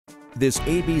This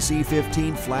ABC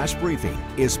 15 Flash Briefing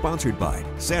is sponsored by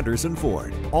Sanderson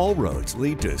Ford. All roads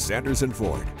lead to Sanderson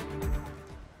Ford.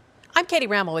 I'm Katie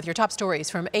Rammel with your top stories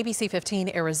from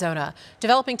ABC15 Arizona.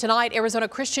 Developing tonight, Arizona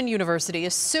Christian University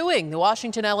is suing the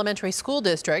Washington Elementary School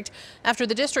District after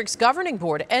the district's governing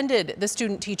board ended the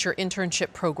student-teacher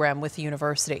internship program with the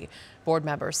university. Board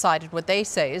members cited what they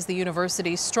say is the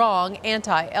university's strong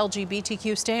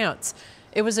anti-LGBTQ stance.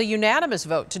 It was a unanimous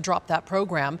vote to drop that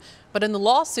program, but in the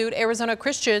lawsuit, Arizona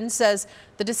Christian says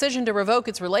the decision to revoke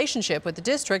its relationship with the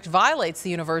district violates the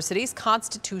university's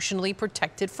constitutionally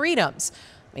protected freedoms.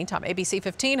 Meantime,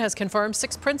 ABC15 has confirmed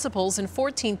 6 principals and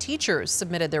 14 teachers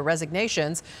submitted their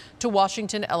resignations to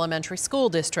Washington Elementary School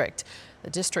District. The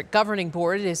district governing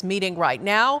board is meeting right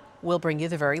now. We'll bring you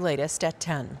the very latest at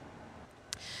 10.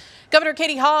 Governor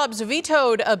Katie Hobbs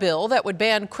vetoed a bill that would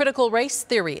ban critical race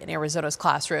theory in Arizona's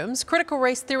classrooms. Critical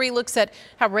race theory looks at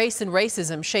how race and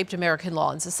racism shaped American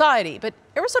law and society. But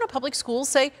Arizona public schools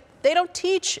say they don't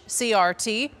teach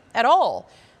CRT at all.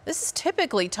 This is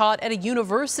typically taught at a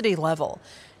university level.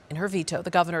 In her veto, the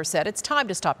governor said it's time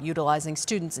to stop utilizing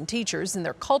students and teachers in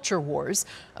their culture wars,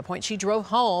 a point she drove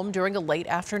home during a late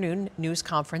afternoon news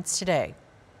conference today.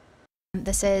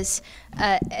 This is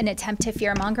an attempt to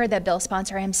fearmonger. The bill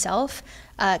sponsor himself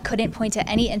couldn't point to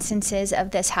any instances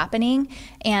of this happening.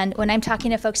 And when I'm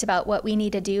talking to folks about what we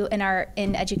need to do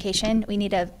in education, we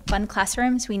need to fund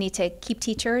classrooms, we need to keep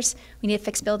teachers, we need to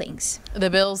fix buildings. The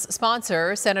bill's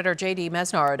sponsor, Senator J.D.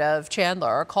 Mesnard of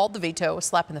Chandler, called the veto a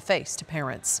slap in the face to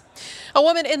parents. A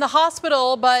woman in the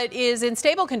hospital but is in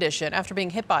stable condition after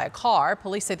being hit by a car.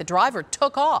 Police say the driver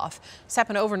took off. This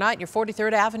happened overnight near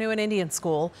 43rd Avenue and Indian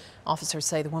School. Officers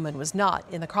say the woman was not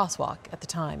in the crosswalk at the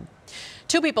time.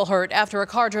 2 people hurt after a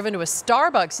car drove into a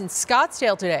Starbucks in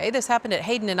Scottsdale today. This happened at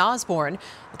Hayden and Osborne.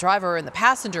 The driver and the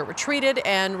passenger were treated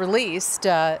and released.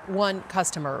 One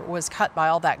customer was cut by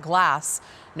all that glass.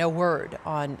 No word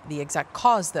on the exact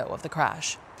cause, though, of the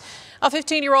crash. A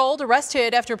 15-year-old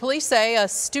arrested after police say a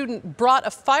student brought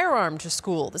a firearm to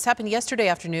school. This happened yesterday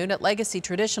afternoon at Legacy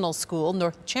Traditional School,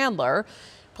 North Chandler.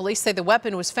 Police say the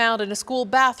weapon was found in a school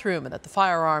bathroom and that the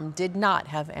firearm did not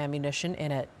have ammunition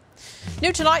in it.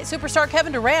 New tonight, superstar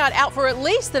Kevin Durant out for at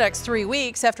least the next 3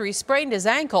 weeks after he sprained his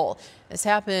ankle. This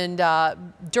happened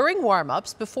during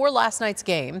warm-ups before last night's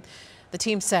game. The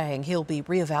team saying he'll be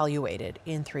reevaluated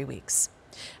in 3 weeks.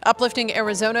 Uplifting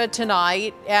Arizona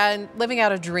tonight and living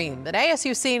out a dream. An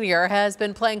ASU senior has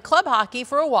been playing club hockey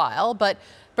for a while, but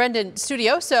Brendan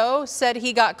Studioso said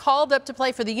he got called up to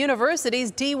play for the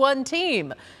university's D1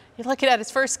 team. You're looking at his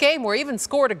first game where he even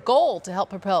scored a goal to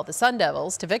help propel the Sun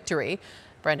Devils to victory.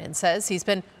 Brendan says he's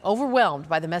been overwhelmed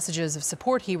by the messages of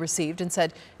support he received and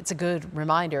said it's a good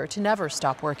reminder to never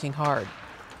stop working hard.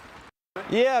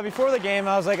 Yeah, before the game,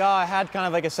 I was like, I had kind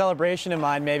of like a celebration in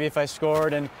mind, maybe if I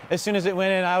scored. And as soon as it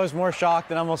went in, I was more shocked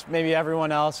than almost maybe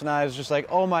everyone else. And I was just like,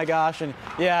 oh my gosh. And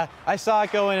yeah, I saw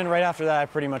it go in, and right after that, I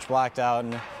pretty much blacked out.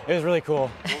 And it was really cool.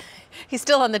 He's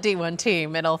still on the D1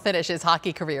 team, and he'll finish his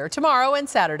hockey career tomorrow and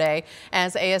Saturday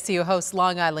as ASU hosts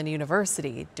Long Island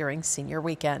University during senior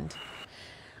weekend.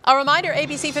 A reminder,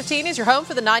 ABC15 is your home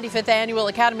for the 95th Annual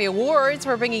Academy Awards.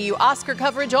 We're bringing you Oscar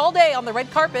coverage all day on the red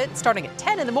carpet, starting at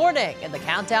 10 in the morning. And the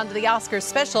countdown to the Oscars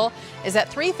special is at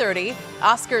 3:30.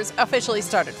 Oscars officially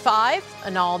start at 5.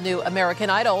 An all-new American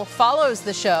Idol follows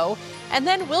the show. And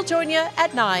then we'll join you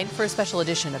at 9 for a special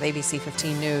edition of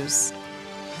ABC15 News.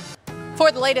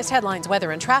 For the latest headlines, weather,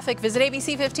 and traffic, visit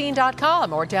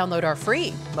abc15.com or download our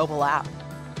free mobile app.